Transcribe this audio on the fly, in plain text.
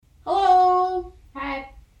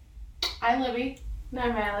I'm Libby. And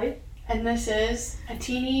I'm Allie. And this is a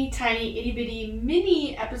teeny tiny itty bitty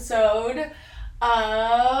mini episode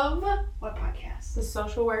of what podcast? The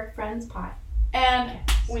Social Work Friends Pod. And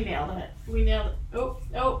we nailed it. We didn't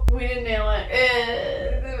nail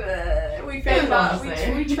it. We failed off.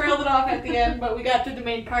 We trailed it off at the end, but we got through the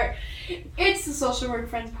main part. It's the Social Work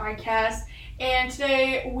Friends Podcast. And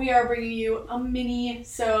today we are bringing you a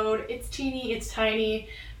mini-sode. It's teeny, it's tiny,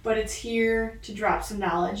 but it's here to drop some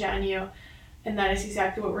knowledge on you. And that is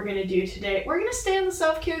exactly what we're going to do today. We're going to stay on the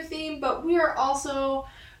self-care theme, but we are also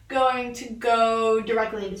going to go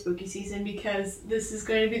directly into spooky season because this is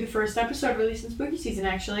going to be the first episode released in spooky season,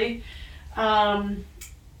 actually. And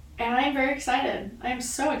I am very excited. I am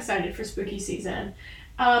so excited for spooky season.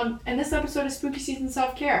 And this episode is spooky season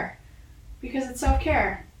self-care because it's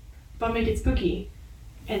self-care, but make it spooky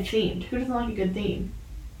and themed. Who doesn't like a good theme?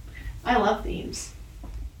 I love themes.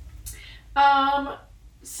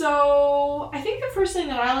 So I think the first thing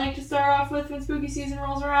that I like to start off with when spooky season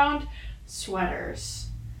rolls around, sweaters.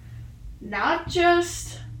 Not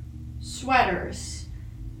just sweaters.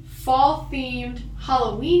 Fall themed,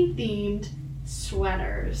 Halloween themed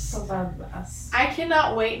sweaters. Those are the best. I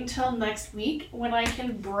cannot wait until next week when I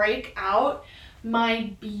can break out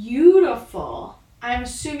my beautiful, I'm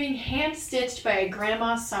assuming hand-stitched by a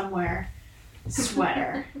grandma somewhere,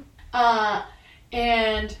 sweater.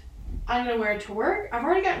 And I'm going to wear it to work. I've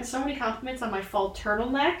already gotten so many compliments on my fall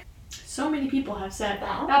turtleneck. So many people have said,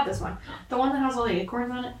 not this one, the one that has all the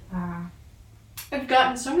acorns on it. I've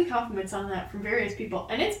gotten so many compliments on that from various people.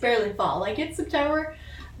 And it's barely fall. Like, it's September,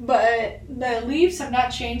 but the leaves have not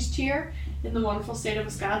changed here in the wonderful state of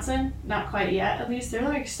Wisconsin. Not quite yet. At least they're,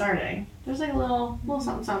 like, starting. There's, like, a little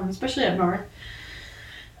something, especially up north.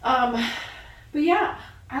 But yeah.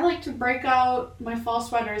 I like to break out my fall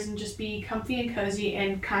sweaters and just be comfy and cozy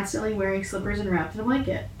and constantly wearing slippers and wrapped in a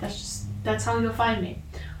blanket. That's how you'll find me.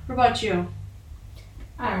 What about you?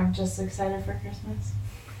 I'm just excited for Christmas.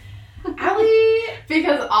 Allie!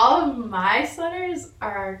 Because all of my sweaters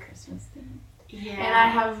are Christmas themed. Yeah. And I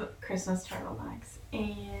have Christmas turtlenecks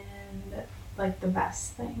and like the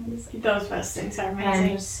best things. Those best things are amazing.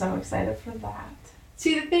 And I'm just so excited for that.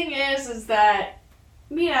 See, the thing is that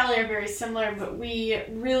me and Allie are very similar, but we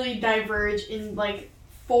really diverge in like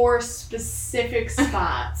 4 specific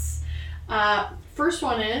spots. First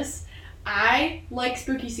one is I like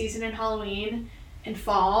spooky season and Halloween and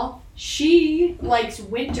fall. She likes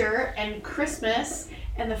winter and Christmas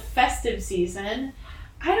and the festive season.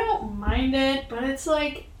 I don't mind it, but it's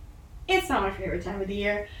like, it's not my favorite time of the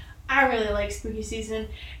year. I really like spooky season.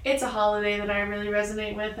 It's a holiday that I really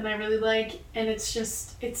resonate with and I really like, and it's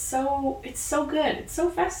just, it's so good. It's so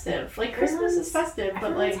festive. Like, Christmas is festive,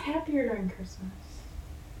 but like, happier during Christmas.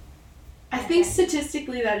 I think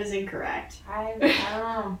statistically that is incorrect. I don't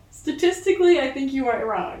know. Statistically, I think you are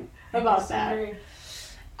wrong about that.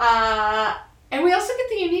 And we also get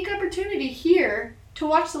the unique opportunity here to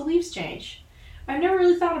watch the leaves change. I've never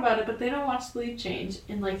really thought about it, but they don't watch the leaf change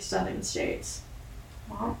in like southern states.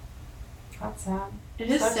 Well, that's sad. It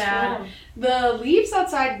is sad. The leaves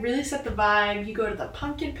outside really set the vibe. You go to the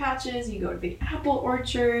pumpkin patches, you go to the apple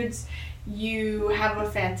orchards, you have a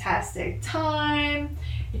fantastic time.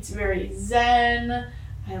 It's very zen.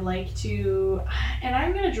 I like to, and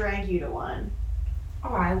I'm going to drag you to one.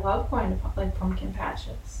 Oh, I love going to like pumpkin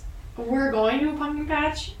patches. We're going to a pumpkin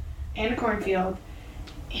patch and a cornfield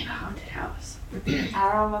and a haunted house. I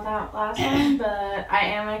don't know about that last one, but I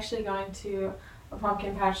am actually going to a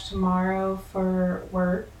pumpkin patch tomorrow for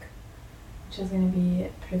work, which is going to be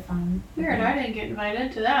pretty fun. Weird, I didn't get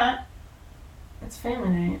invited to that. It's family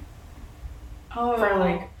night. Oh. For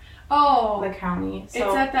like the county. So,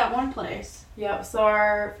 it's at that one place. Yep, so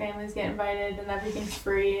our families get invited and everything's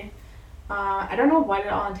free. I don't know what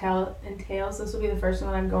it all entails. This will be the first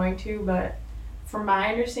one that I'm going to, but from my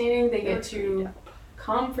understanding, they get to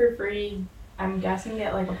come for free. I'm guessing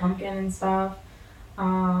get like a pumpkin and stuff.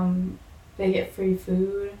 They get free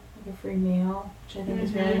food, like a free meal, which I think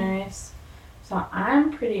is really nice. So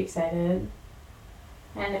I'm pretty excited.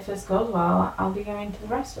 And if this goes well, I'll be going to the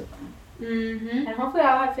rest of them. And hopefully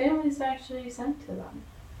I'll have families actually sent to them.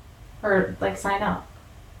 Or like sign up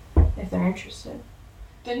if they're interested.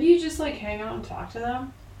 Didn't you just like hang out and talk to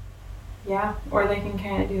them? Yeah, or they can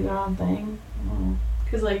kind of do their own thing.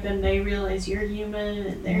 Because like then they realize you're human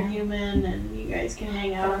and they're human and you guys can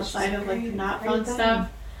hang out outside of like the not fun stuff.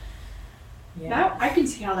 Yeah. That, I can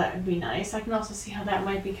see how that would be nice. I can also see how that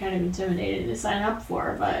might be kind of intimidating to sign up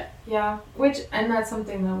for, but... Yeah, and that's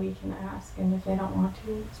something that we can ask, and if they don't want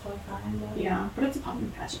to, it's totally fine. But... Yeah, but it's a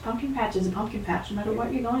pumpkin patch. A pumpkin patch is a pumpkin patch, no matter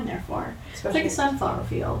what you're going there for. Especially it's like a sunflower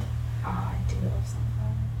field. Oh, I do love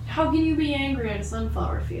sunflowers. How can you be angry at a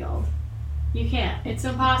sunflower field? You can't. It's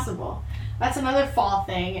impossible. That's another fall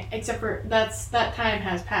thing, except for that time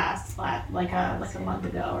has passed, like a month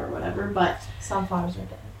ago or whatever. But sunflowers are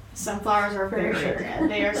dead. Sunflowers are very dead.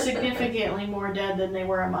 They are significantly more dead than they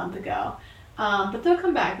were a month ago. But they'll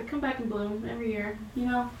come back. They come back and bloom every year, you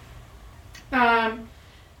know.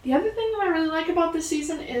 The other thing that I really like about this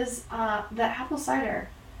season is the apple cider,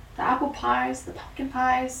 the apple pies, the pumpkin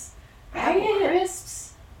pies, the apple crisps.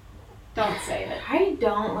 Don't say it. I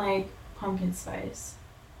don't like pumpkin spice.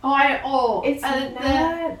 It's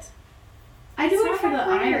not. I do it for the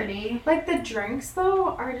irony. Like the drinks though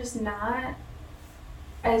are just not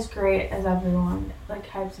as great as everyone like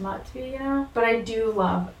hypes them up to be, you know. But I do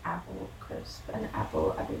love apple crisp and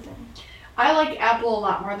apple everything. I like apple a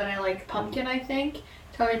lot more than I like pumpkin, I think.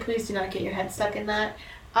 Tony, please do not get your head stuck in that.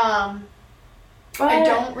 But I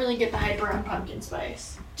don't really get the hype around pumpkin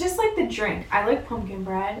spice. Just like the drink. I like pumpkin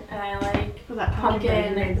bread, and I like that pumpkin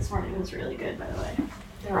bread I made this morning was really good, by the way.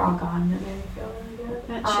 They're all gone, and it made me feel really good.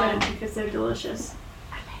 That should, because they're delicious.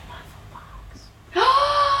 I made one full box.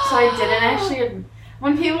 So I didn't actually...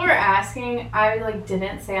 When people were asking, I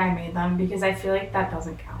didn't say I made them, because I feel like that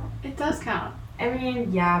doesn't count. It does count. I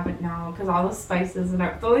mean, yeah, but no, because all the spices and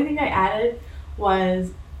the only thing I added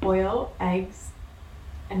was oil, eggs,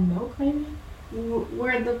 and milk, maybe.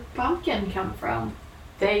 Where'd the pumpkin come from?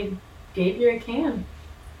 They gave you a can.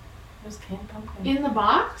 It was canned pumpkin. In the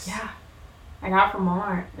box? Yeah. I got it from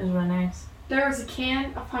Walmart. It was really nice. There was a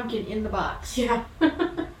can of pumpkin in the box. Yeah.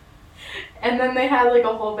 And then they had a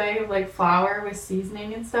whole bag of flour with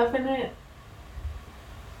seasoning and stuff in it.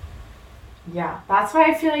 Yeah, that's why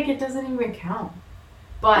I feel like it doesn't even count.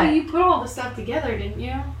 But well, you put all the stuff together, didn't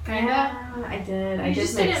you? Kinda. Yeah, I did. I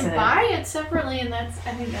just didn't buy it separately, and I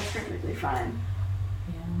think that's perfectly fine.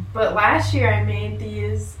 Yeah. But last year I made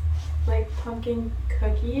these pumpkin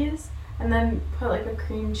cookies, and then put a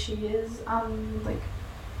cream cheese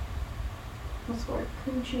what's the word?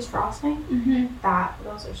 Cream cheese frosting. Mm-hmm.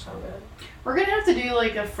 Those are so good. We're gonna have to do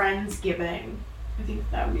a Friendsgiving. I think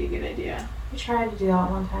that would be a good idea. We tried to do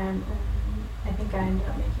that one time, and I think I ended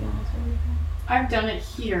up making almost everything. I've done it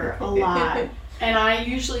here a lot, and I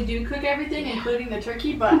usually do cook everything, including the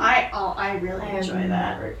turkey. But I really enjoy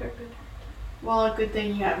that. Never cooked a turkey. Well, a good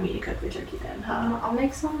thing you have me to cook the turkey then, huh? I'll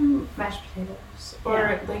make some mashed potatoes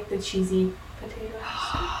or the cheesy potatoes.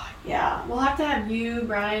 Yeah, we'll have to have you,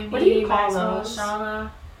 Brian, what do you call Maxwell, those?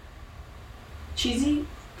 Shauna. Cheesy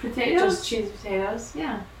potatoes? Just cheesy potatoes?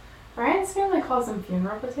 Yeah. Brian's family calls them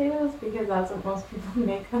funeral potatoes because that's what most people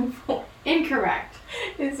make them for. Incorrect.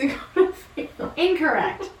 Is to go to funeral.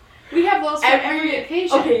 Incorrect. We have those for every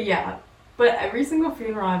occasion. Okay, yeah. But every single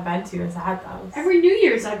funeral I've been to has had those. Every New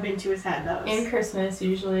Year's I've been to has had those. And Christmas,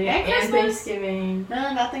 usually. And Christmas? Thanksgiving.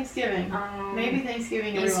 No, not Thanksgiving. Maybe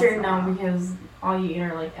Thanksgiving. Easter, no, because all you eat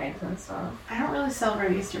are eggs and stuff. I don't really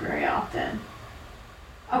celebrate Easter very often.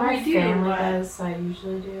 My family does, so I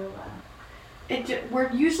usually do. We're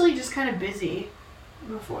usually just kind of busy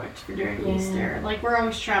during Easter. We're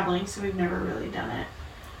always traveling, so we've never really done it.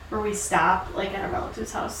 Or we stop at a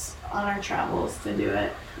relative's house on our travels to do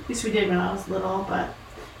it. At least we did when I was little, but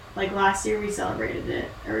last year we celebrated it,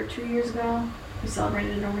 or 2 years ago we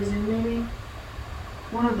celebrated it over Zoom maybe.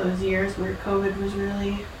 One of those years where COVID was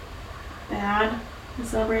really bad, we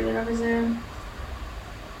celebrated over Zoom.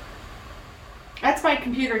 That's my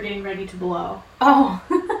computer getting ready to blow. Oh.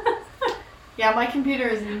 Yeah, my computer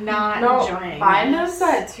is not enjoying mine does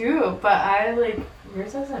that too, but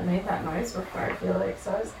yours hasn't made that noise before, I feel like,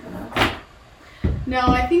 so I was No,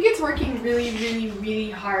 I think it's working really, really,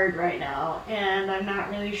 really hard right now, and I'm not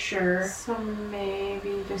really sure. So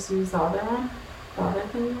maybe just use the other one? The other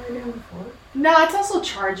thing you were doing before? No, it's also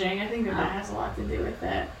charging. I think that has a lot to do with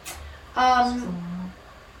it. God,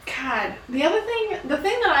 the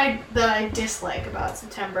thing that I dislike about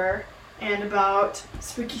September and about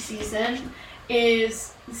spooky season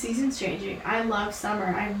is the season's changing. I love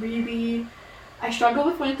summer. I struggle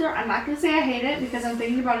with winter. I'm not going to say I hate it because I'm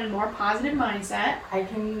thinking about it in a more positive mindset.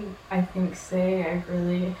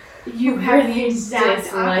 You have the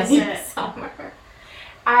exact opposite. Summer.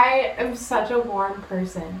 I am such a warm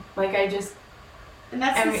person. And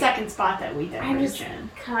that's the second spot that we diverge in. I'm just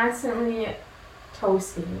constantly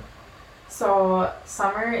toasty. So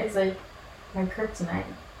summer is my kryptonite.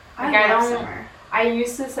 I love summer. I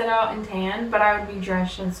used to sit out and tan, but I would be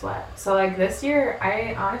drenched in sweat. So this year,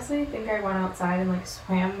 I honestly think I went outside and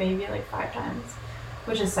swam maybe 5 times,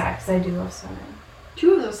 which is sad because I do love swimming.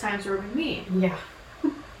 2 of those times were with me. Yeah.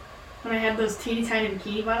 When I had those teeny tiny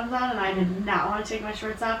bikini bottoms on and I did not want to take my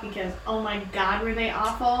shorts off because, oh my God, were they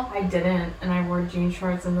awful. I didn't, and I wore jean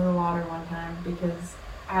shorts into the water one time because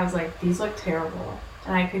I was like, these look terrible.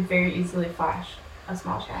 And I could very easily flash a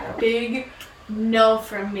small shadow. Big no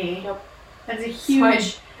from me. Yep. That's a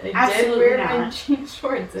huge, I absolutely did wear not. my jean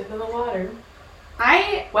shorts into the water.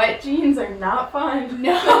 I Wet jeans are not fun.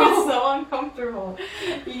 No. It's so uncomfortable.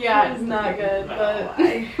 Yeah, It's not good, no,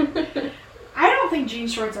 but I don't think jean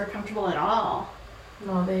shorts are comfortable at all.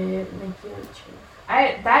 no, they make you cheap.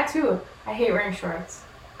 That too. I hate wearing shorts.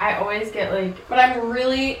 I always get like, But I'm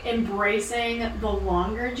really embracing the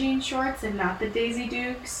longer jean shorts and not the Daisy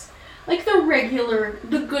Dukes. Like the regular,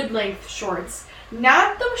 the good length shorts.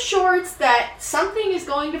 Not the shorts that something is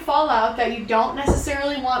going to fall out that you don't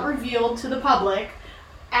necessarily want revealed to the public.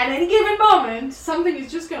 At any given moment, something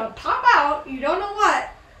is just going to pop out. You don't know what.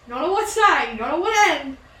 You don't know what side. You don't know what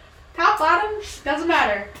end. Top, bottom, doesn't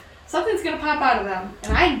matter. Something's going to pop out of them.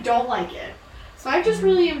 And I don't like it. So I just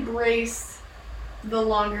really embraced the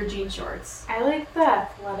longer jean shorts. I like the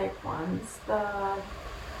athletic ones. What are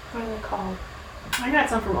they called? I got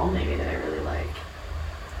some from Old Navy that I really like.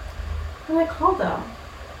 What are they called though?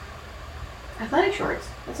 Athletic shorts.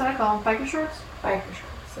 That's what I call them. Biker shorts. Biker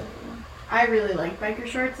shorts. So, I really like biker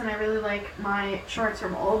shorts, and I really like my shorts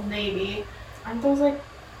from Old Navy. aren't those like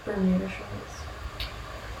Bermuda shorts?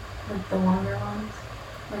 Like the longer ones?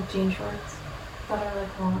 Like jean shorts? That are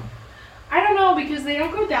like long. I don't know, because they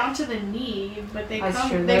don't go down to the knee, but they That's come.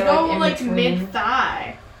 true. They They're, go like, in like between. mid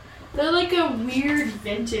thigh. They're like a weird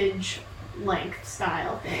vintage length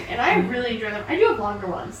style thing, and I really enjoy them. I do have longer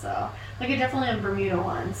ones though. Like I definitely have Bermuda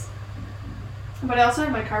ones, but I also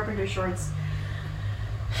have my carpenter shorts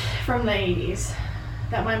from the 80s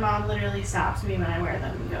that my mom literally stops me when I wear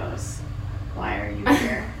them and goes, "Why are you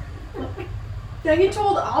here?" I get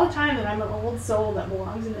told all the time that I'm an old soul that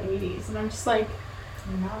belongs in the 80s, and I'm just like,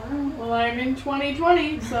 No. well, I'm in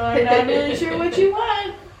 2020, so I'm not really sure what you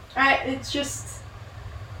want. It's just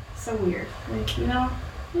so weird. Like,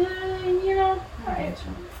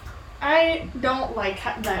 I don't like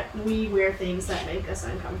that we wear things that make us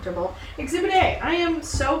uncomfortable. Exhibit A, I am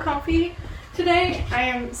so comfy today. I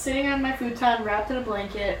am sitting on my futon wrapped in a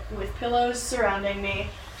blanket with pillows surrounding me,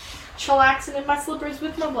 chillaxing in my slippers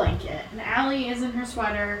with my blanket. And Allie is in her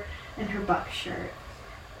sweater and her buck shirt.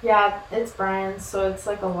 Yeah, it's Brian's, so it's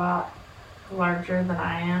like a lot larger than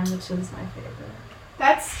I am, which is my favorite.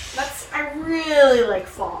 I really like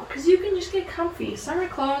fall because you can just get comfy. Summer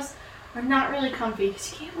clothes are not really comfy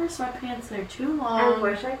because you can't wear sweatpants. They're too long. I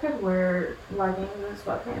wish I could wear leggings and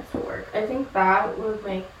sweatpants to work. I think that would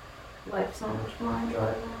make life so much more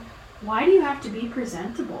enjoyable. Why do you have to be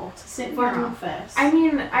presentable to sit in your Well, office? I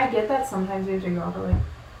mean, I get that sometimes we have to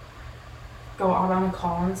go out on a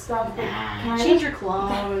call and stuff. But Nah, change your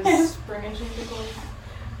clothes. Just bring a change of clothes.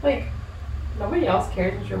 Like, nobody else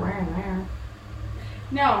cares what you're wearing there.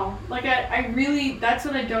 No, like I really, that's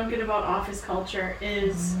what I don't get about office culture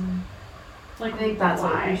is, like, I think that's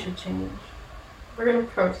what why? we should change. We're gonna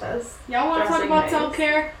protest. Y'all want to talk Dressing about nice.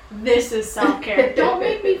 self-care? This is self-care. Don't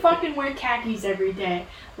make me fucking wear khakis every day.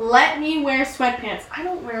 Let me wear sweatpants. I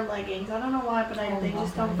don't wear leggings. I don't know why, but they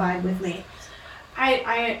just don't vibe with me.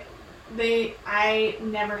 I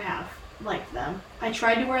never have liked them. I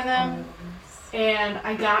tried to wear them, and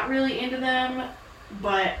I got really into them,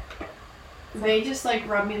 but they just like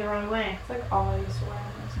rub me the wrong way. It's like all I used to wear in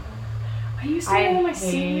high school. I used to wear them my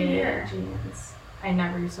senior year. Jeans. I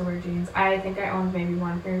never used to wear jeans. I think I owned maybe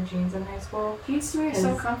one pair of jeans in high school. Jeans to me are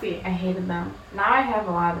so comfy. I hated them. Now I have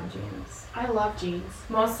a lot of jeans. I love jeans.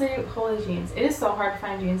 Mostly holy jeans. It is so hard to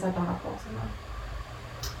find jeans that don't have holes in them.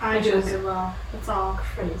 I Which do is as well. That's all.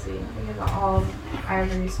 Crazy. Because all I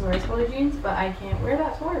ever used to wear is holy jeans, but I can't wear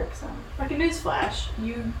that to work, so. Like a newsflash,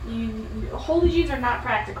 you holy jeans are not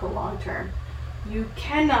practical long term. You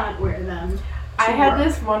cannot wear them. I had work.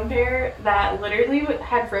 this one pair that literally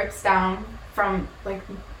had rips down from like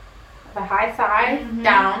the high thigh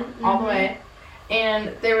down all the way, and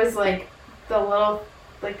there was like the little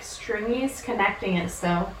like stringies connecting it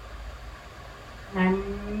still. And I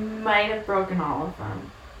might have broken all of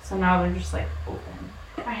them, so now they're just like open.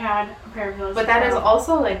 I had a pair of those. But that is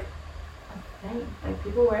also like a thing. Like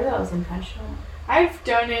people wear those intentionally. I've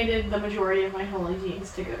donated the majority of my holy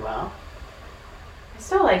jeans to Goodwill. I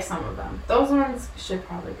still like some of them. Those ones should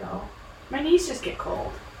probably go. My knees just get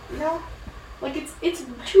cold. You know? Like it's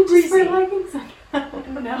too breezy. Just wear leggings.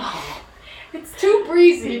 No. It's too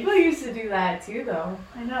breezy. People used to do that too, though.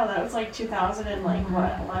 I know, that was like 2000 and like,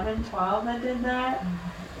 what, 11, 12 that did that?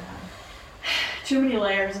 Too many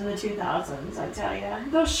layers in the 2000s, I tell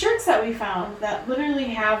you. Those shirts that we found that literally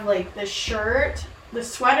have like the shirt, the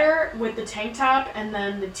sweater with the tank top, and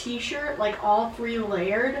then the t-shirt, like all three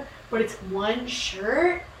layered, but it's one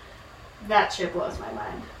shirt, that shit blows my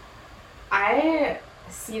mind. I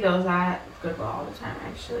see those at Goodwill all the time,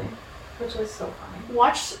 actually, which is so funny.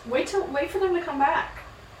 Wait for them to come back.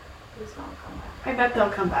 Please don't come back. I bet they'll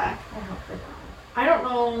come back. I hope they don't. I don't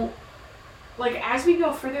know, like, as we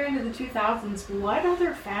go further into the 2000s, what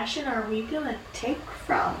other fashion are we gonna take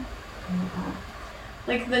from? Mm-hmm.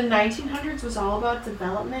 Like, the 1900s was all about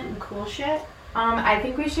development and cool shit. I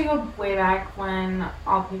think we should go way back when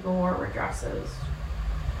all people wore dresses.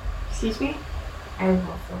 Excuse me? I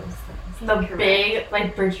love those things. The big,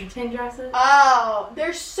 like, Bridgerton dresses. Oh,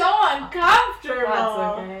 they're so uncomfortable.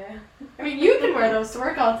 That's okay. I mean, you can wear those to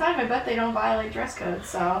work all the time. I bet they don't violate dress codes,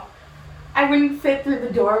 so. I wouldn't fit through the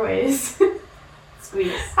doorways.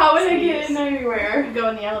 Squeeze. How would I get in anywhere? Go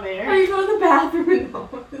in the elevator. How do you go to the bathroom in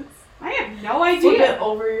those? I have no idea. Flip it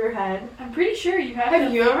over your head. I'm pretty sure you have.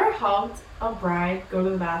 Have you ever helped a bride go to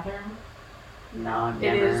the bathroom? No, I've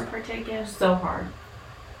never partaken. So hard.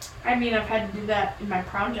 I mean, I've had to do that in my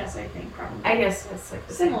prom dress, I think, probably. I guess it's like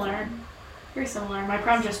the similar. Very similar. My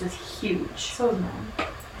prom dress was huge. So is mine.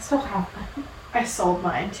 I still have mine. I sold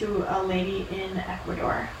mine to a lady in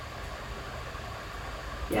Ecuador.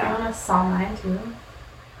 Yeah. I want to sell mine too.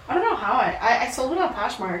 I don't know how I sold it on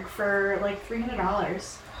Poshmark for like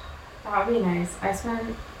 $300. That would be nice. I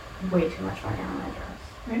spent way too much money on my dress.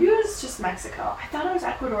 Maybe it was just Mexico. I thought it was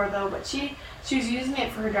Ecuador though, but she was using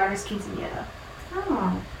it for her daughter's quinceañera.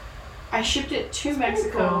 Oh. I shipped it to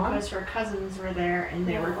Mexico because her cousins were there and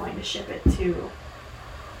they were going to ship it to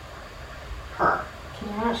her. Can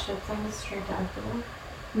you not ship things straight to Ecuador?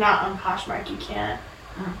 Not on Poshmark, you can't.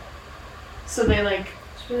 Oh. So they like...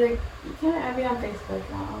 She'd be like, you can't add me on Facebook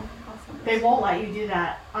now. They won't let you do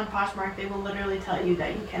that on Poshmark. They will literally tell you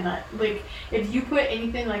that you cannot. Like, if you put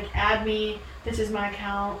anything like add me, this is my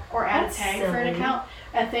account, or add a tag for an account,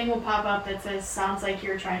 a thing will pop up that says sounds like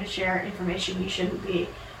you're trying to share information you shouldn't be,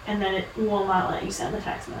 and then it will not let you send the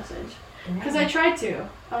text message. Because I tried to.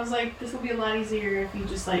 I was like, this will be a lot easier if you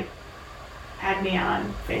just like add me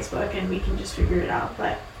on Facebook and we can just figure it out.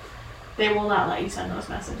 But they will not let you send those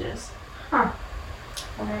messages. Huh.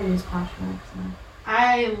 I'm going to use Poshmark. So.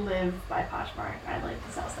 I live by Poshmark. I like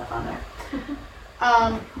to sell stuff on there.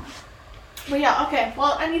 But yeah, okay.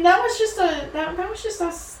 Well, I mean, that was just that was just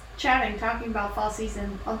us chatting, talking about fall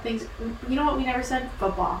season on things. You know what? We never said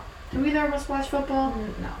football. Did either of us watch football?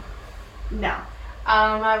 No. No.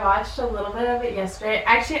 I watched a little bit of it yesterday.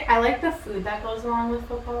 Actually, I like the food that goes along with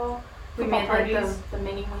football. We made like the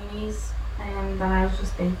mini weenies, and then I was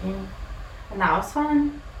just baking, and that was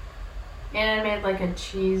fun. And I made like a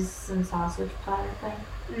cheese and sausage platter thing.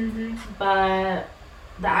 Mm-hmm. But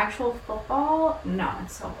the actual football, no,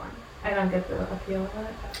 it's so boring. I don't get the appeal of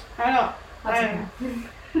it.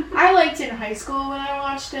 I liked it in high school when I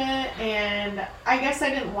watched it, and I guess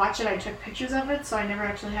I didn't watch it. I took pictures of it, so I never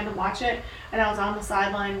actually had to watch it. And I was on the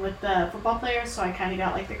sideline with the football players, so I kind of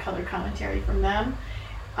got like the color commentary from them.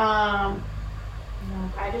 No,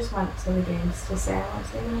 I just went to the games to say I went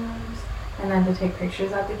to the games. And then to take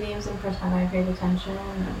pictures at the games and pretend I paid attention,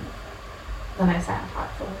 and then I sat and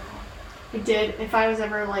talked for a while. I did. If I was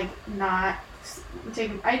ever like not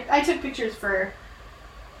taking, I took pictures for,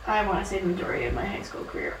 I want to say the majority of my high school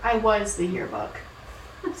career. I was the yearbook,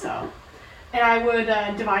 so, and I would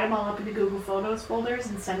divide them all up into Google Photos folders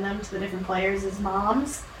and send them to the different players as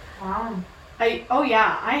moms. Wow. I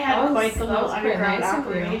had quite the little underground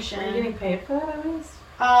operation. Are you getting paid for that at least?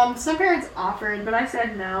 Some parents offered, but I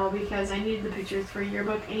said no because I needed the pictures for a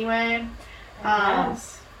yearbook anyway.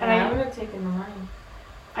 Yes. And I would have taken the money.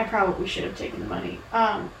 I probably should have taken the money.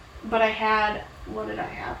 But I had, what did I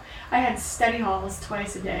have? I had study halls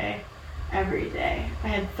twice a day, every day. I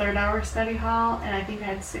had 3rd hour study hall, and I think I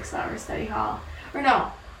had 6th hour study hall. Or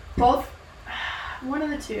no, both, one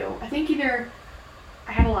of the two. I think either,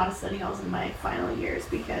 I had a lot of study halls in my final years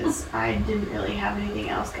because I didn't really have anything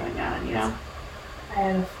else going on, you know? I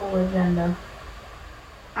had a full agenda.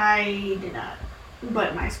 I did not.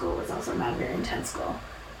 But my school was also not a very intense school.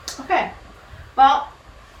 Okay. Well,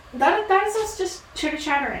 that is us just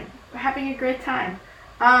chitter-chattering. We're having a great time.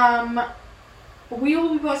 We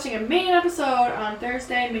will be posting a main episode on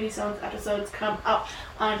Thursday. Mini-sode episodes come out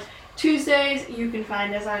on Tuesdays. You can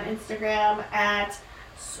find us on Instagram at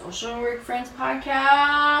Social Work Friends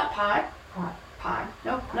Podcast. Pod.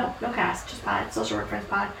 Nope, no cast. Just pod. Social Work Friends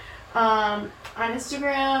Pod. On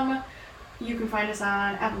Instagram, you can find us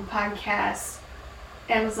on Apple Podcasts,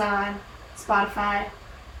 Amazon, Spotify,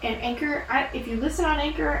 and Anchor. If you listen on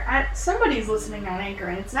Anchor, somebody's listening on Anchor,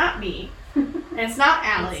 and it's not me. And it's not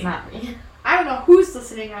Allie. It's not me. I don't know who's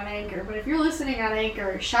listening on Anchor, but if you're listening on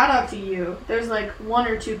Anchor, shout out to you. There's like 1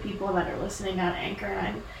 or 2 people that are listening on Anchor, and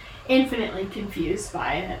I'm infinitely confused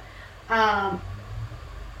by it.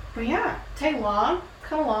 But yeah, tag along,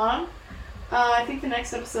 come along. I think the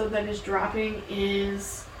next episode that is dropping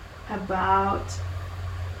is about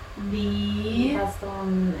That's the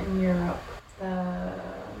one in Europe. The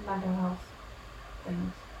mental health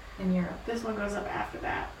things in Europe. This one goes up after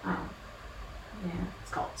that. Oh. Yeah.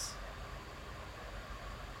 It's cults.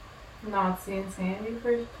 No, it's the insanity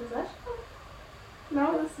for possession?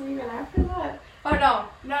 No, this is even after that. Oh,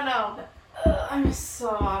 no. I'm so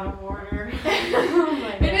out of order. Oh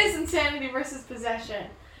my God. It is insanity versus possession.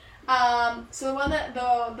 So the one that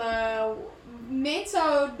the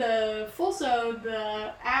main-sode, the full-sode,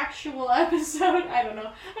 the actual episode, I don't know,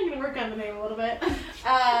 I'm gonna work on the name a little bit,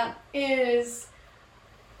 is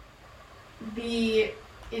the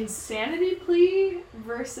insanity plea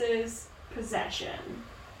versus possession,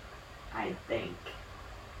 I think.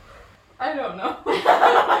 I don't know.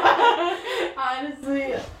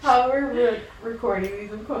 Honestly, how we're recording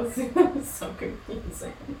these and posting them is so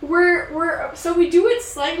confusing. So we do it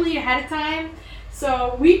slightly ahead of time.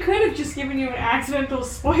 So we could have just given you an accidental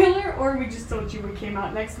spoiler, or we just told you what came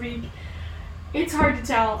out next week. It's hard to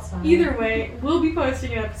tell. Sorry. Either way, we'll be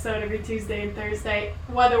posting an episode every Tuesday and Thursday.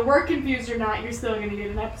 Whether we're confused or not, you're still going to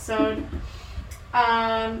get an episode.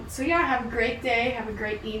 So yeah, have a great day. Have a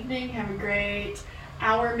great evening. Have a great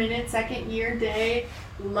hour, minute, second, year, day,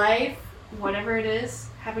 life, whatever it is.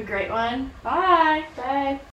 Have a great one. Bye. Bye.